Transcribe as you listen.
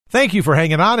Thank you for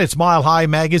hanging on. It's Mile High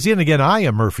Magazine. Again, I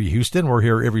am Murphy Houston. We're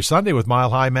here every Sunday with Mile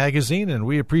High Magazine, and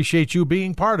we appreciate you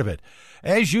being part of it.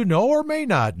 As you know or may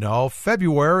not know,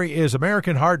 February is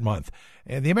American Heart Month,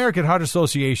 and the American Heart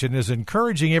Association is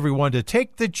encouraging everyone to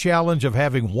take the challenge of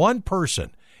having one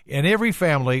person in every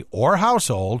family or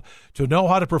household to know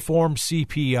how to perform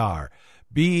CPR.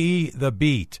 Be the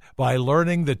beat by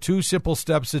learning the 2 simple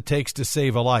steps it takes to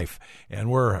save a life. And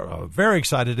we're very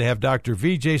excited to have Dr.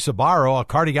 Vijay Sabaro, a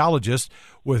cardiologist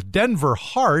with Denver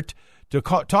Heart, to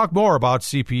talk more about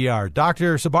CPR.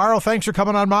 Dr. Sabaro, thanks for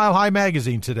coming on Mile High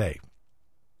Magazine today.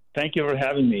 Thank you for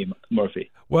having me,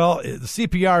 Murphy. Well, the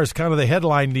CPR is kind of the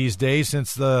headline these days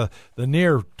since the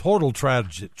near total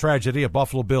tragedy of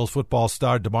Buffalo Bills football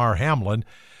star Damar Hamlin.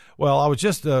 Well, I was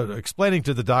just explaining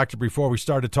to the doctor before we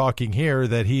started talking here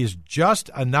that he's just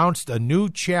announced a new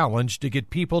challenge to get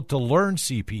people to learn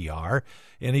CPR,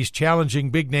 and he's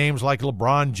challenging big names like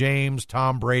LeBron James,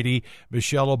 Tom Brady,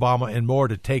 Michelle Obama, and more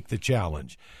to take the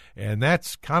challenge. And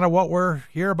that's kind of what we're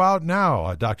here about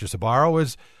now, Dr. Sabaro,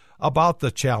 is about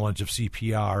the challenge of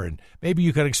CPR. And maybe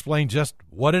you can explain just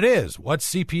what it is.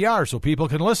 What's CPR so people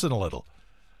can listen a little?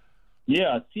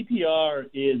 Yeah, CPR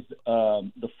is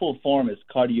the full form is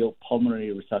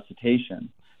cardiopulmonary resuscitation,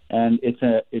 and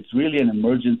it's really an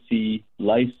emergency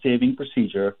life-saving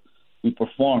procedure we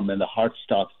perform when the heart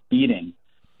stops beating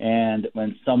and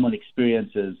when someone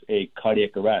experiences a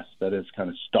cardiac arrest, that is kind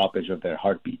of stoppage of their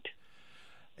heartbeat.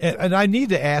 And I need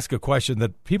to ask a question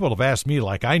that people have asked me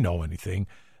like I know anything.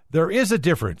 There is a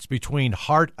difference between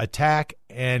heart attack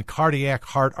and cardiac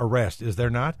heart arrest, is there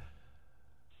not?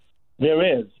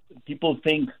 There is. People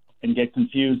think and get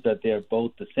confused that they're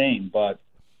both the same, but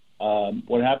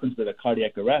what happens with a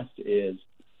cardiac arrest is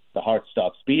the heart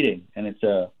stops beating, and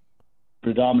it's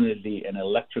predominantly an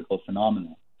electrical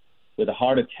phenomenon. With a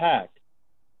heart attack,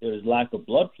 there is lack of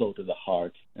blood flow to the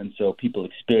heart, and so people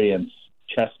experience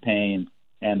chest pain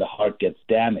and the heart gets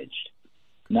damaged.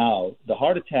 Now, the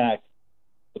heart attack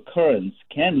occurrence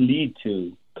can lead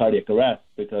to cardiac arrest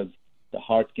because the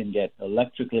heart can get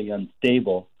electrically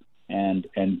unstable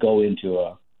and go into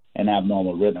an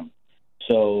abnormal rhythm.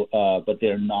 So, but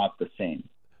they're not the same.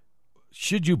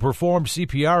 Should you perform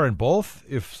CPR in both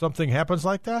if something happens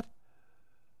like that?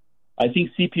 I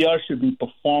think CPR should be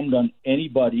performed on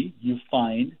anybody you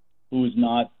find who is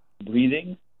not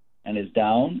breathing and is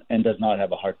down and does not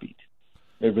have a heartbeat,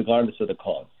 regardless of the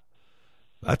cause.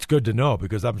 That's good to know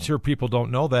because I'm sure people don't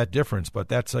know that difference, but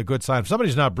that's a good sign. If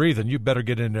somebody's not breathing, you better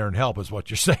get in there and help is what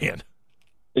you're saying.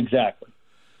 Exactly.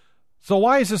 So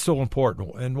why is this so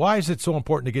important, and why is it so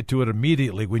important to get to it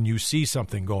immediately when you see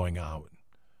something going on?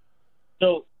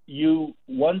 So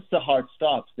once the heart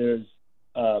stops, there's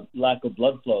lack of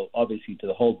blood flow, obviously, to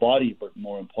the whole body, but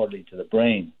more importantly to the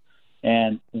brain.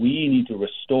 And we need to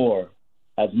restore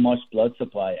as much blood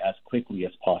supply as quickly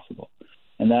as possible.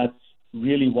 And that's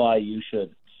really why you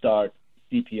should start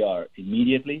CPR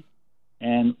immediately.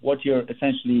 And what you're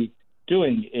essentially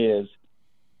doing is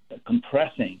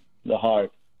compressing the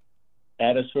heart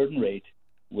at a certain rate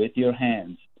with your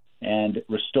hands and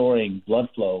restoring blood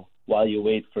flow while you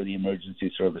wait for the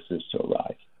emergency services to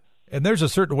arrive. And there's a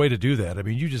certain way to do that. I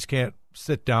mean, you just can't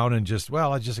sit down and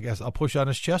I guess I'll push on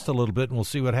his chest a little bit and we'll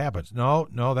see what happens. No,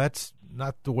 that's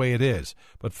not the way it is.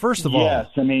 But first of all... Yes,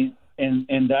 I mean,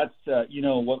 and that's,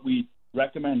 what we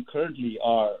recommend currently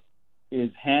is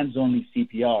hands-only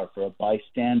CPR for a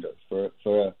bystander,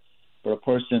 for a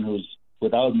person who's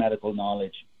without medical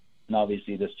knowledge. And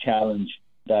obviously this challenge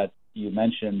that you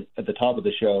mentioned at the top of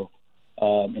the show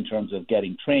in terms of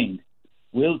getting trained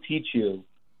will teach you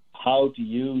how to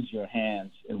use your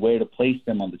hands and where to place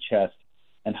them on the chest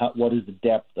and what is the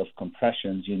depth of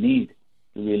compressions you need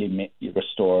to really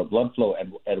restore blood flow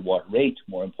and at what rate,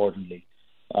 more importantly.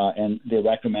 And they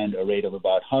recommend a rate of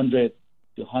about 100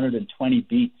 to 120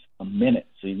 beats a minute.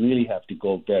 So you really have to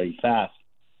go very fast.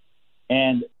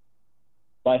 And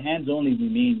by hands only, we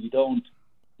mean you don't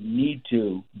need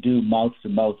to do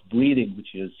mouth-to-mouth breathing,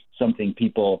 which is something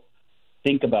people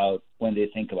think about when they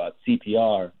think about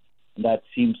CPR. And that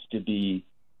seems to be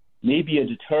maybe a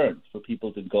deterrent for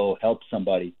people to go help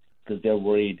somebody because they're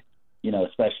worried,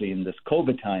 especially in this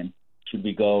COVID time, should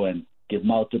we go and give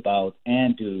mouth-to-mouth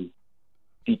and do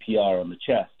CPR on the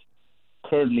chest?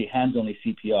 Currently, hands-only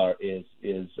CPR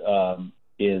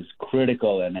is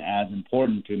critical and as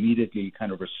important to immediately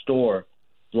kind of restore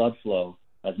blood flow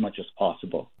as much as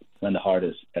possible when the heart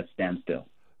is at standstill.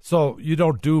 So you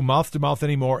don't do mouth-to-mouth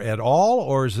anymore at all,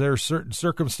 or is there certain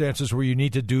circumstances where you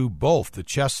need to do both, the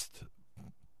chest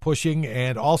pushing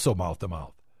and also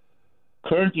mouth-to-mouth?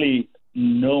 Currently,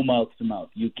 no mouth-to-mouth.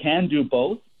 You can do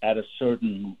both at a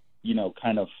certain,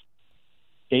 kind of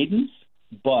cadence,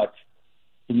 but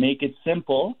to make it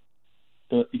simple,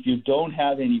 so if you don't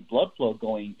have any blood flow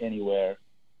going anywhere,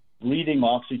 breathing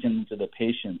oxygen into the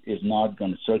patient is not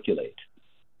going to circulate.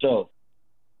 So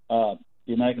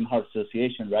the American Heart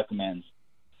Association recommends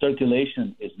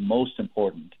circulation is most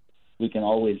important. We can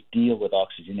always deal with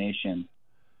oxygenation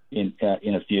in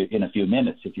a few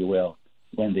minutes, if you will,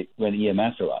 when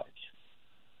EMS arrives.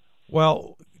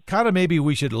 Well, kind of maybe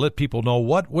we should let people know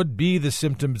what would be the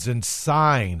symptoms and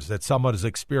signs that someone is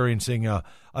experiencing a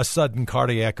sudden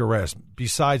cardiac arrest,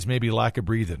 besides maybe lack of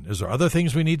breathing. Is there other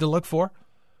things we need to look for?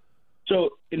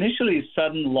 So initially,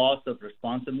 sudden loss of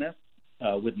responsiveness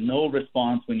with no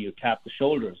response when you tap the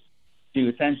shoulders. So you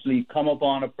essentially come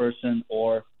upon a person,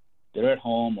 or they're at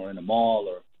home or in a mall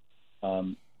or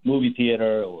movie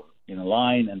theater or in a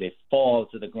line, and they fall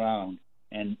to the ground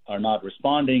and are not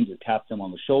responding. You tap them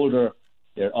on the shoulder.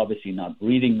 They're obviously not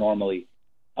breathing normally.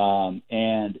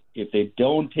 And if they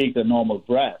don't take a normal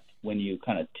breath when you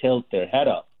kind of tilt their head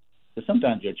up, because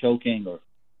sometimes you're choking or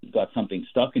you've got something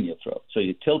stuck in your throat. So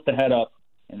you tilt the head up,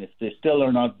 and if they still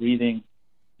are not breathing,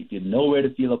 if you know where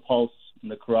to feel a pulse in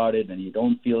the carotid and you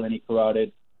don't feel any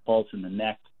carotid pulse in the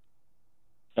neck,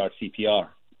 start CPR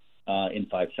in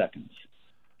 5 seconds.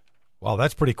 Well,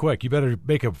 that's pretty quick. You better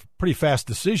make a pretty fast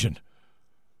decision.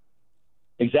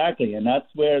 Exactly, and that's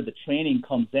where the training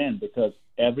comes in, because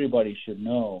everybody should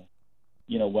know,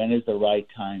 when is the right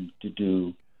time to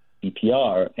do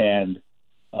CPR. And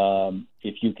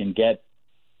if you can get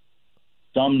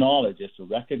some knowledge as to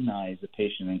recognize a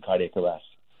patient in cardiac arrest,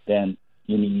 then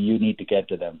you need to get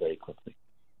to them very quickly.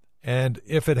 And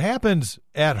if it happens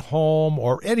at home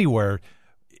or anywhere,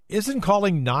 isn't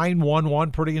calling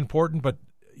 911 pretty important? But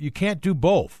you can't do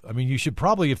both. I mean, you should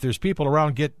probably, if there's people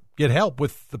around, get help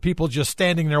with the people just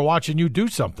standing there watching you do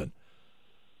something.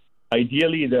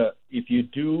 Ideally, if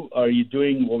you are you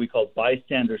doing what we call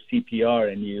bystander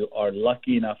CPR, and you are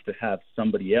lucky enough to have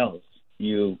somebody else,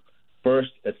 you first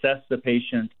assess the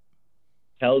patient,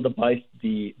 tell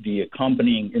the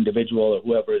accompanying individual or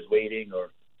whoever is waiting or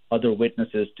other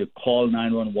witnesses to call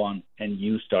 911, and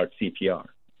you start CPR.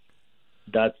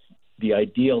 That's the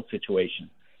ideal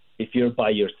situation. If you're by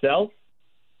yourself,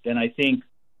 then I think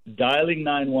dialing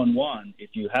 911, if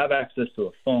you have access to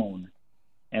a phone,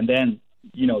 and then,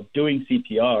 doing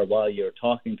CPR while you're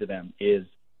talking to them is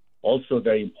also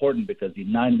very important, because the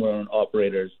 911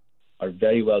 operators are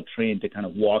very well trained to kind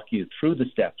of walk you through the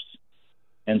steps.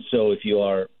 And so if you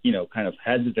are, kind of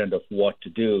hesitant of what to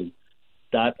do,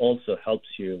 that also helps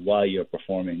you while you're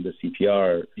performing the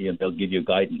CPR. They'll give you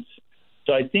guidance.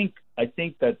 So I think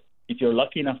that if you're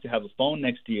lucky enough to have a phone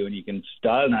next to you and you can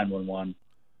dial 911,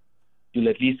 you'll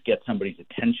at least get somebody's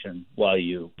attention while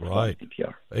you perform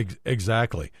CPR.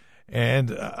 Exactly.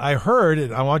 And I heard,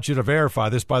 and I want you to verify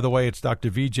this, by the way, it's Dr.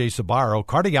 Vijay Sabaro,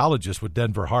 cardiologist with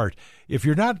Denver Heart. If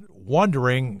you're not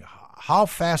wondering how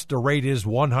fast the rate is,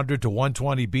 100 to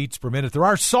 120 beats per minute, there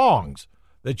are songs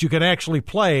that you can actually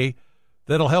play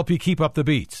that'll help you keep up the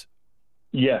beats.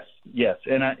 Yes.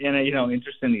 And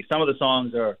interestingly, some of the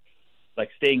songs are like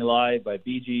Staying Alive by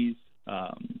Bee Gees,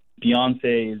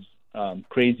 Beyonce's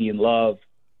Crazy in Love,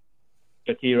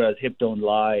 Shakira's Hip Don't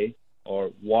Lie,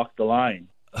 or Walk the Line.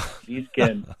 These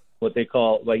can, what they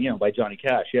call, by Johnny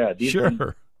Cash. Yeah, these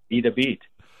can beat a beat,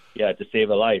 to save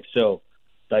a life. So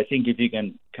I think if you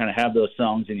can kind of have those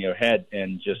songs in your head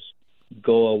and just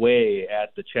go away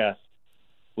at the chest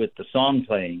with the song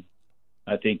playing,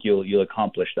 I think you'll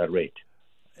accomplish that rate.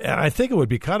 And I think it would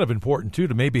be kind of important, too,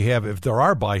 to maybe have, if there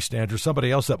are bystanders,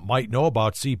 somebody else that might know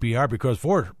about CPR, because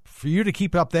for you to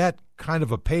keep up that kind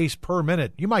of a pace per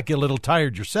minute, you might get a little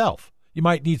tired yourself. You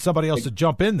might need somebody else to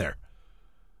jump in there.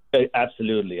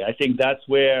 Absolutely. I think that's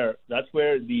where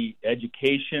the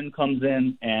education comes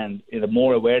in, and the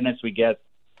more awareness we get,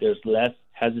 there's less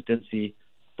hesitancy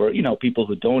for, people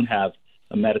who don't have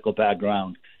a medical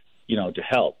background, to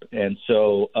help. And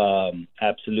so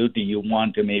absolutely, you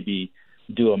want to maybe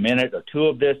do a minute or two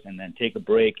of this and then take a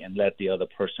break and let the other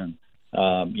person,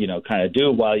 kind of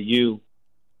do while you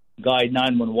guide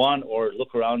 911 or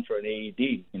look around for an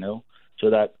AED, so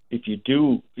that if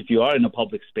you are in a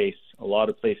public space, a lot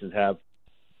of places have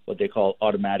what they call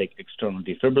automatic external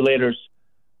defibrillators.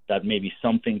 That may be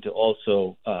something to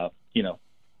also,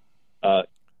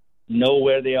 know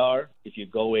where they are. If you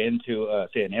go into,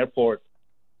 say, an airport,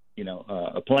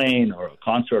 a plane or a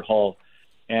concert hall,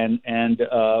 and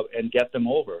get them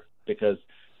over, because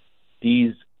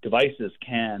these devices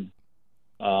can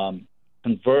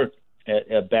convert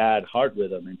a bad heart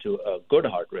rhythm into a good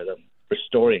heart rhythm,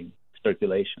 restoring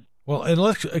circulation. Well, and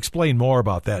let's explain more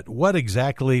about that. What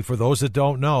exactly, for those that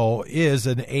don't know, is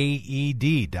an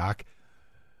AED, Doc?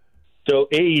 So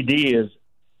AED is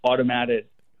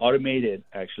automated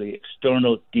actually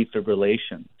external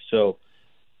defibrillation. So,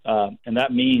 and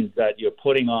that means that you're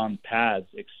putting on pads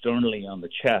externally on the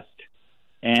chest,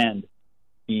 and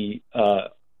the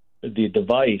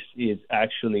device is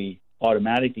actually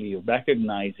automatically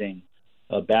recognizing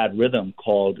a bad rhythm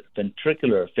called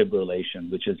ventricular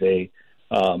fibrillation, which is a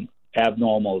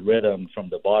abnormal rhythm from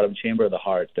the bottom chamber of the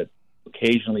heart that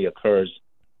occasionally occurs,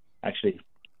 actually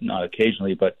not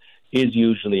occasionally, but is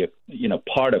usually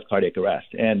part of cardiac arrest.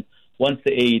 And once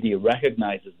the AED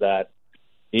recognizes that,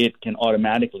 it can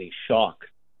automatically shock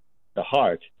the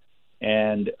heart,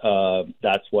 and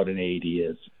that's what an AED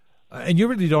is. And you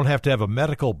really don't have to have a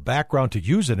medical background to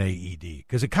use an AED,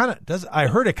 because it kind of does. I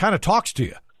heard it kind of talks to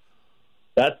you.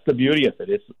 That's the beauty of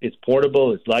it. It's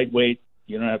portable. It's lightweight.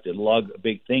 You don't have to lug a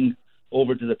big thing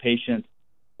over to the patient.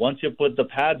 Once you put the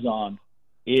pads on,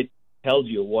 it tells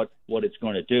you what it's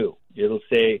going to do. It'll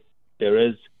say there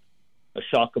is a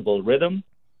shockable rhythm,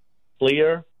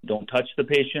 clear, don't touch the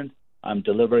patient, I'm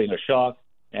delivering a shock,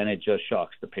 and it just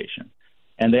shocks the patient.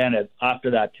 And then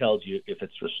after that tells you if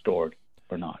it's restored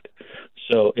or not.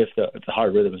 So if the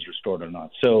heart rhythm is restored or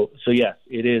not. So yes,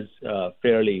 it is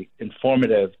fairly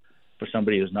informative for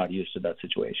somebody who's not used to that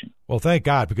situation. Well, thank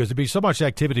God, because there'd be so much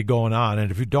activity going on,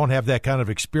 and if you don't have that kind of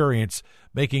experience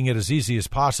making it as easy as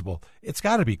possible, it's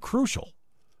got to be crucial.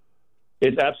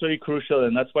 It's absolutely crucial,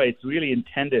 and that's why it's really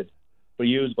intended for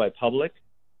use by public,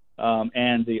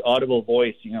 and the audible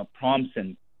voice, prompts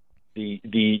the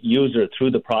user through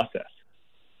the process.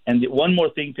 And one more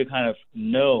thing to kind of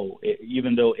know,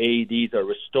 even though AEDs are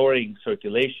restoring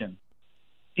circulation,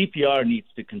 CPR needs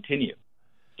to continue.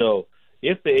 So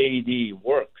if the AED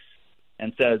works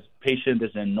and says patient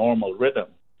is in normal rhythm,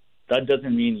 that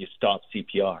doesn't mean you stop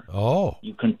CPR. Oh.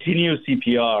 You continue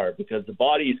CPR because the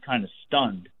body is kind of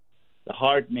stunned. The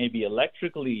heart may be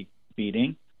electrically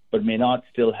beating, but may not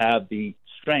still have the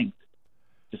strength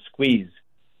to squeeze,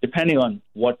 depending on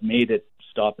what made it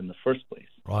stop in the first place.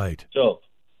 Right. So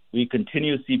we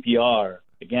continue CPR,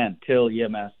 again, till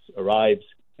EMS arrives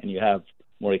and you have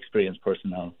more experienced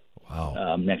personnel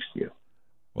next to you.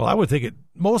 Well, I would think at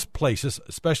most places,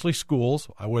 especially schools,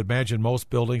 I would imagine most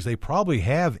buildings, they probably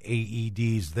have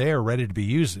AEDs there ready to be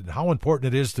used. And how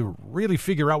important it is to really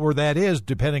figure out where that is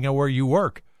depending on where you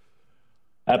work.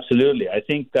 Absolutely. I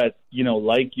think that,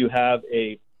 like you have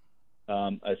a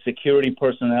security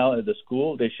personnel at the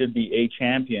school, there should be a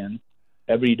champion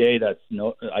every day that's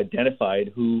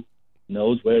identified who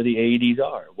knows where the AEDs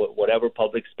are, whatever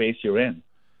public space you're in.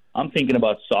 I'm thinking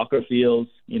about soccer fields,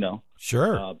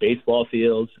 sure, baseball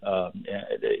fields.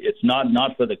 It's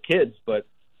not for the kids, but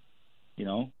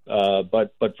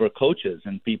but for coaches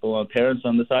and people, parents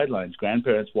on the sidelines,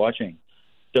 grandparents watching.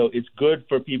 So it's good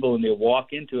for people when they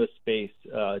walk into a space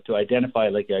to identify,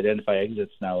 like you identify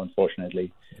exits now,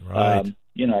 unfortunately. Right.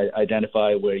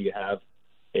 Identify where you have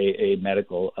a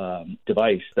medical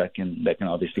device that can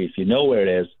obviously, if you know where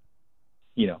it is,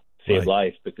 save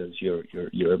life because you're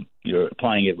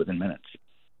applying it within minutes.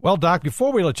 Well, Doc,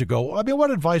 before we let you go,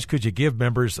 what advice could you give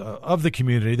members of the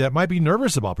community that might be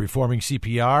nervous about performing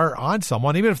CPR on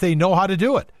someone, even if they know how to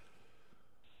do it?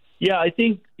 Yeah, I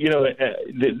think,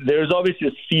 there's obviously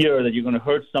a fear that you're going to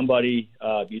hurt somebody.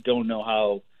 You don't know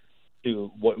how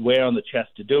to, where on the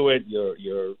chest to do it.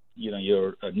 You're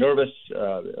nervous,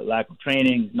 lack of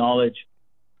training, knowledge.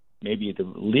 Maybe the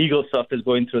legal stuff is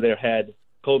going through their head.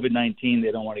 COVID-19,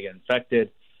 they don't want to get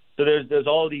infected. So there's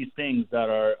all these things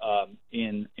that are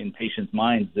in patients'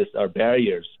 minds. This are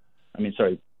barriers.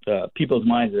 People's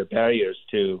minds are barriers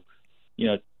to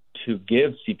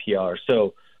give CPR.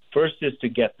 So first is to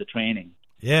get the training.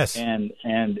 Yes. And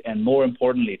more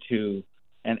importantly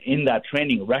and in that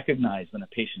training, recognize when a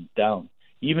patient's down.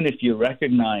 Even if you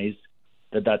recognize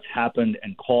that that's happened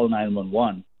and call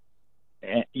 911,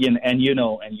 and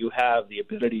you have the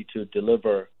ability to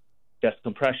deliver chest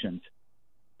compressions,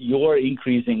 you're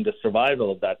increasing the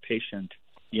survival of that patient,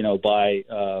 by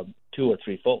 2 or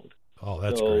 3-fold. Oh,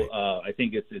 that's great. I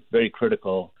think it's very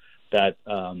critical that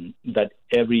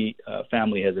every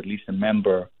family has at least a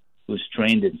member who's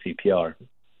trained in CPR.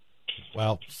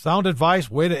 Well, sound advice.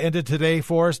 Way to end it today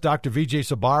for us. Dr. Vijay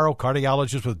Sabaro,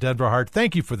 cardiologist with Denver Heart.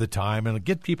 Thank you for the time, and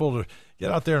get people to get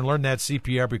out there and learn that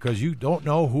CPR because you don't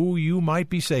know who you might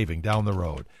be saving down the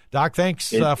road. Doc, thanks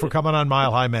for coming on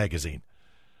Mile High Magazine.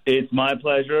 It's my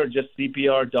pleasure. Just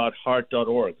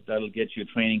cpr.heart.org. That'll get you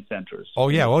training centers. Oh,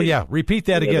 yeah. Repeat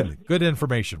that again. Good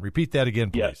information. Repeat that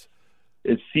again, please. Yes.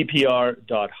 It's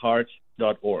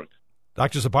cpr.heart.org.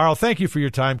 Dr. Sabaro, thank you for your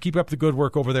time. Keep up the good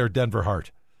work over there at Denver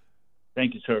Heart.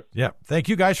 Thank you, sir. Yeah. Thank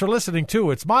you guys for listening,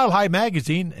 too. It's Mile High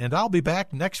Magazine, and I'll be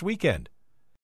back next weekend.